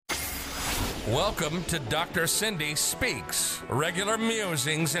Welcome to Dr. Cindy Speaks, regular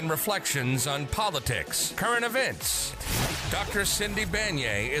musings and reflections on politics, current events. Dr. Cindy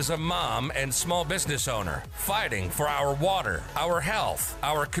Banyai is a mom and small business owner fighting for our water, our health,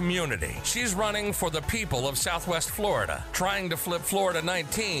 our community. She's running for the people of Southwest Florida, trying to flip Florida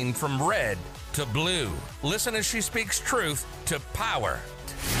 19 from red to blue. Listen as she speaks truth to power.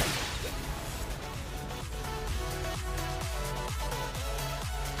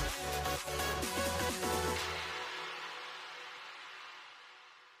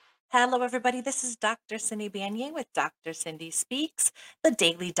 Hello, everybody. This is Dr. Cindy Banyai with Dr. Cindy Speaks, the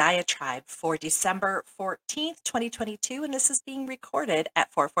daily diatribe for December 14th, 2022, and this is being recorded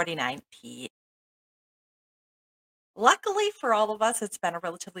at 4:49 p.m. Luckily for all of us, it's been a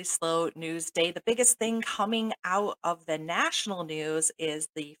relatively slow news day. The biggest thing coming out of the national news is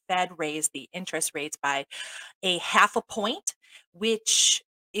the Fed raised the interest rates by a half a point, which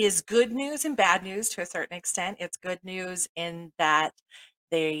is good news and bad news to a certain extent. It's good news in that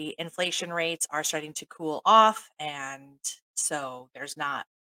the inflation rates are starting to cool off, and so there's not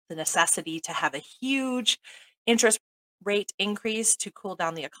the necessity to have a huge interest rate increase to cool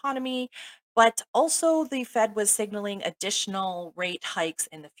down the economy. But also, the Fed was signaling additional rate hikes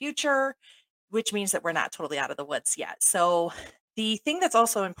in the future, which means that we're not totally out of the woods yet. So, the thing that's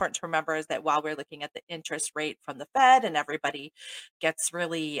also important to remember is that while we're looking at the interest rate from the Fed and everybody gets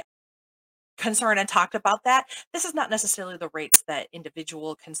really concerned and talked about that, this is not necessarily the rates that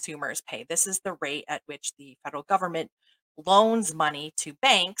individual consumers pay. This is the rate at which the federal government loans money to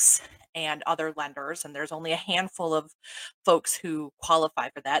banks and other lenders. And there's only a handful of folks who qualify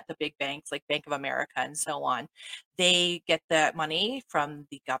for that, the big banks like Bank of America and so on. They get that money from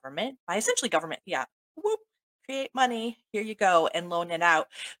the government by essentially government, yeah. Whoop, create money, here you go, and loan it out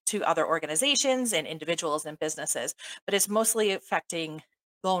to other organizations and individuals and businesses. But it's mostly affecting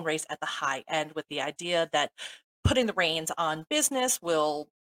loan rates at the high end with the idea that putting the reins on business will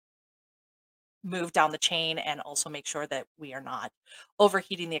move down the chain and also make sure that we are not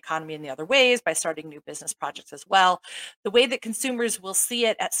overheating the economy in the other ways by starting new business projects as well. The way that consumers will see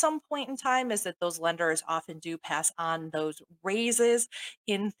it at some point in time is that those lenders often do pass on those raises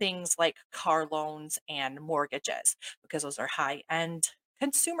in things like car loans and mortgages because those are high end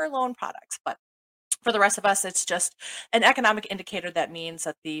consumer loan products. But for the rest of us, it's just an economic indicator that means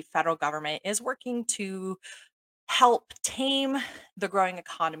that the federal government is working to help tame the growing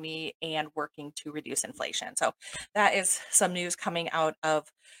economy and working to reduce inflation. So that is some news coming out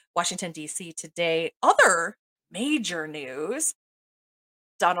of Washington, D.C. today. Other major news: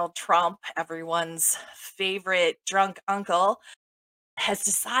 Donald Trump, everyone's favorite drunk uncle, has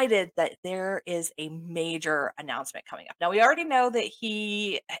decided that there is a major announcement coming up. Now, we already know that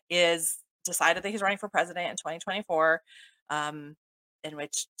he is decided that he's running for president in 2024, um, in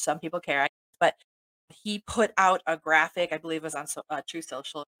which some people care, but he put out a graphic, I believe it was on True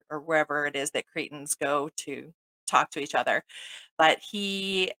Social or wherever it is that Cretans go to talk to each other. But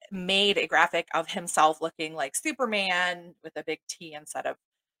he made a graphic of himself looking like Superman with a big T instead of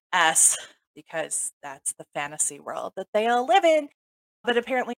S, because that's the fantasy world that they all live in. But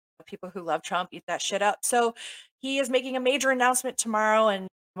apparently, people who love Trump eat that shit up. So he is making a major announcement tomorrow, and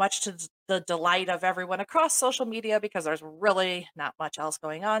much to the delight of everyone across social media, because there's really not much else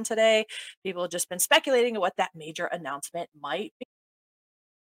going on today. People have just been speculating what that major announcement might be.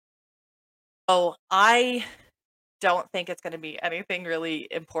 So I don't think it's going to be anything really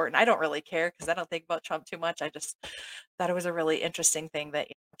important. I don't really care because I don't think about Trump too much. I just thought it was a really interesting thing that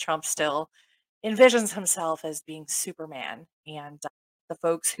Trump still envisions himself as being Superman, and the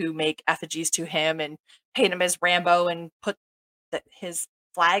folks who make effigies to him and paint him as Rambo and put his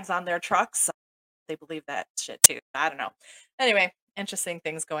flags on their trucks, they believe that shit too. I don't know. Anyway, interesting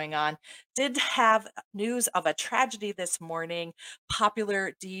things going on. Did have news of a tragedy this morning.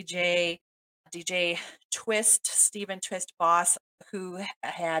 Popular DJ Twist, Stephen Twist Boss, who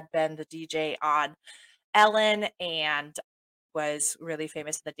had been the DJ on Ellen and was really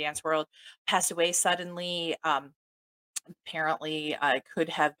famous in the dance world, passed away suddenly. Apparently, could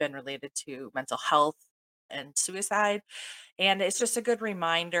have been related to mental health and suicide. And it's just a good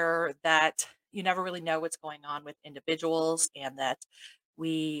reminder that you never really know what's going on with individuals and that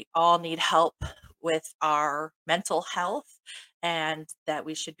we all need help with our mental health, and that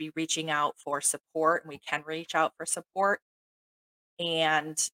we should be reaching out for support, and we can reach out for support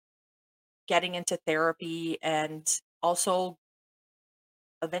and getting into therapy, and also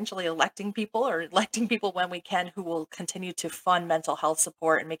eventually electing people, or electing people when we can, who will continue to fund mental health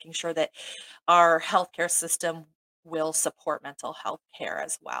support and making sure that our healthcare system will support mental health care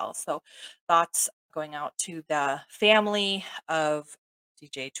as well. So thoughts going out to the family of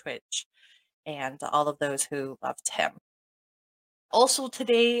DJ Twitch. and all of those who loved him. Also,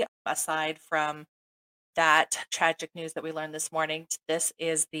 today, aside from that tragic news that we learned this morning, this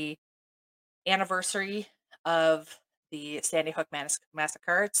is the anniversary of the Sandy Hook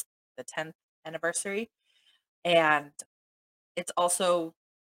massacre. It's the 10th anniversary. And it's also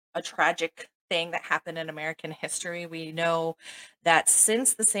a tragic thing that happened in American history. We know that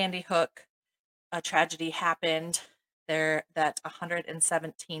since the Sandy Hook tragedy happened, there that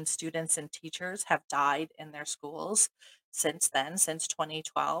 117 students and teachers have died in their schools since then, since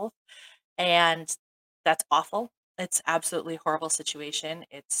 2012. And that's awful. It's absolutely horrible situation.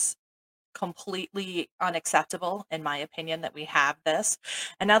 It's completely unacceptable, in my opinion, that we have this.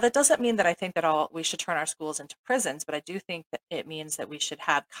 And now that doesn't mean that I think that all we should turn our schools into prisons, but I do think that it means that we should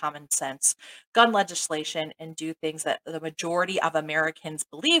have common sense gun legislation and do things that the majority of Americans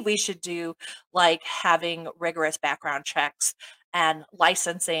believe we should do, like having rigorous background checks and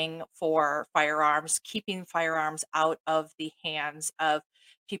licensing for firearms, keeping firearms out of the hands of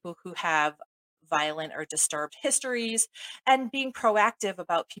people who have violent or disturbed histories, and being proactive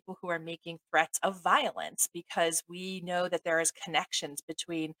about people who are making threats of violence, because we know that there is connections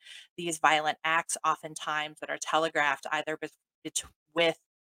between these violent acts oftentimes that are telegraphed either with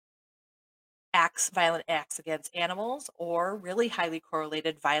violent acts against animals, or really highly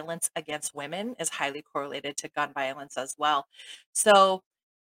correlated violence against women is highly correlated to gun violence as well. So,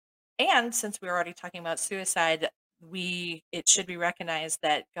 and since we're already talking about suicide, we it should be recognized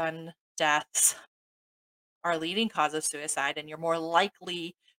that gun deaths are a leading cause of suicide, and you're more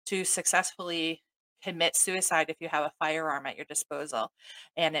likely to successfully commit suicide if you have a firearm at your disposal,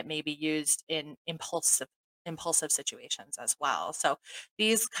 and it may be used in impulsive situations as well. So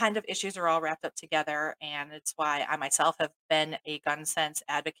these kind of issues are all wrapped up together, and it's why I myself have been a gun sense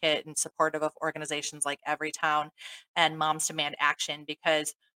advocate and supportive of organizations like Everytown and Moms Demand Action,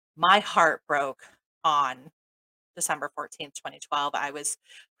 because my heart broke on December 14th, 2012. I was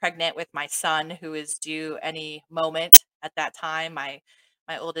pregnant with my son, who is due any moment at that time. My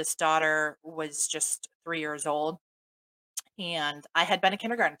oldest daughter was just 3 years old, and I had been a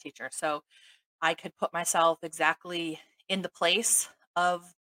kindergarten teacher, so I could put myself exactly in the place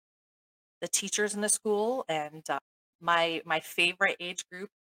of the teachers in the school. And my favorite age group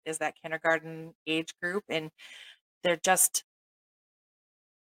is that kindergarten age group, and they're just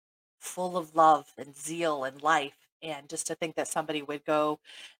full of love and zeal and life. And just to think that somebody would go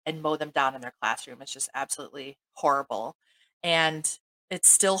and mow them down in their classroom is just absolutely horrible. And it's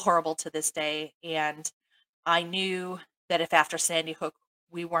still horrible to this day. And I knew that if after Sandy Hook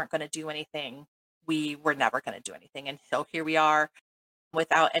we weren't going to do anything, we were never going to do anything. And so here we are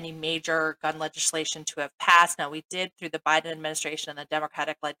without any major gun legislation to have passed. Now, we did, through the Biden administration and the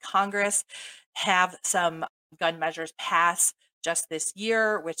Democratic led Congress, have some gun measures pass just this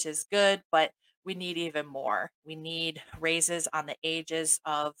year, which is good, but we need even more. We need raises on the ages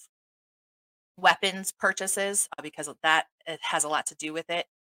of weapons purchases, because of that, it has a lot to do with it,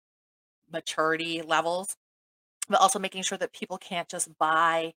 maturity levels, but also making sure that people can't just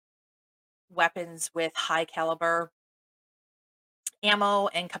buy weapons with high caliber ammo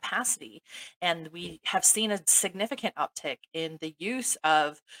and capacity. And we have seen a significant uptick in the use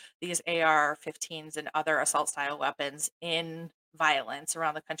of these AR-15s and other assault style weapons in violence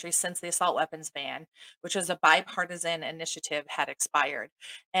around the country since the assault weapons ban, which was a bipartisan initiative, had expired.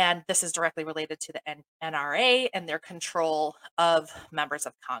 And this is directly related to the NRA and their control of members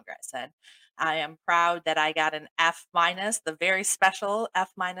of Congress. And I am proud that I got an F minus, the very special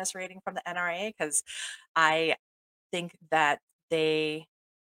F minus rating from the NRA, because I think that they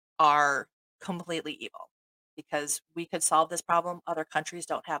are completely evil, because we could solve this problem. Other countries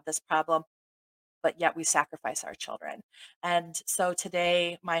don't have this problem, but yet we sacrifice our children. And so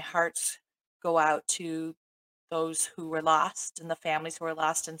today, my hearts go out to those who were lost and the families who were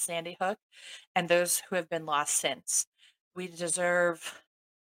lost in Sandy Hook and those who have been lost since. We deserve,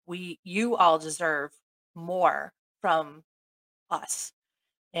 you all deserve more from us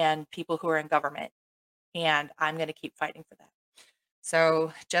and people who are in government. And I'm going to keep fighting for that.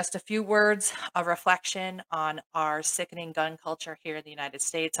 So, just a few words of reflection on our sickening gun culture here in the United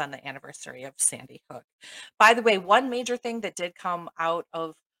States on the anniversary of Sandy Hook. By the way, one major thing that did come out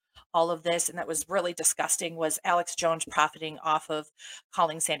of all of this, and that was really disgusting, was Alex Jones profiting off of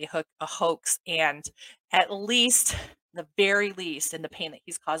calling Sandy Hook a hoax. And at least, the very least, in the pain that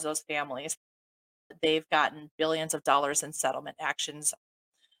he's caused those families, they've gotten billions of dollars in settlement actions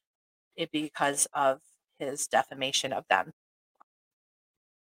because of his defamation of them.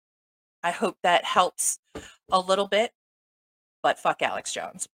 I hope that helps a little bit, but fuck Alex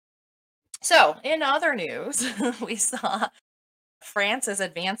Jones. So, in other news, we saw France is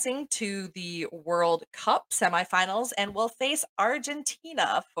advancing to the World Cup semifinals and will face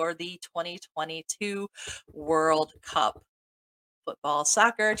Argentina for the 2022 World Cup football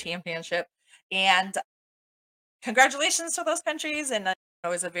soccer championship. And congratulations to those countries. And it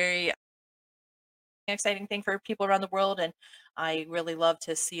was a very exciting thing for people around the world. And I really love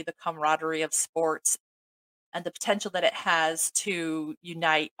to see the camaraderie of sports and the potential that it has to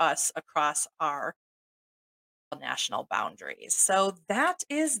unite us across our national boundaries. So that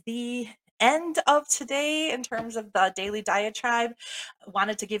is the end of today in terms of the daily diatribe. I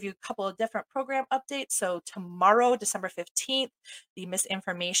wanted to give you a couple of different program updates. So tomorrow, December 15th, the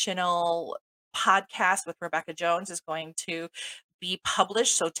Misinformational podcast with Rebecca Jones is going to be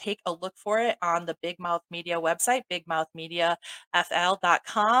published. So take a look for it on the Big Mouth Media website,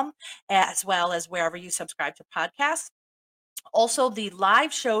 bigmouthmediafl.com, as well as wherever you subscribe to podcasts. Also, the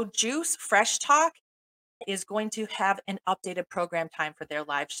live show Juice Fresh Talk is going to have an updated program time for their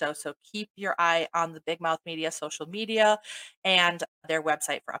live show. So keep your eye on the Big Mouth Media social media and their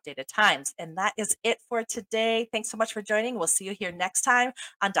website for updated times. And that is it for today. Thanks so much for joining. We'll see you here next time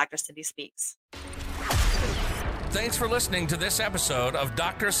on Dr. Cindy Speaks. Thanks for listening to this episode of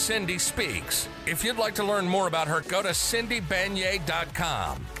Dr. Cindy Speaks. If you'd like to learn more about her, go to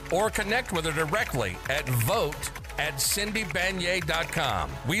cindybanyai.com or connect with her directly at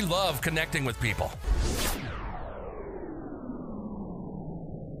vote@cindybanyai.com. We love connecting with people.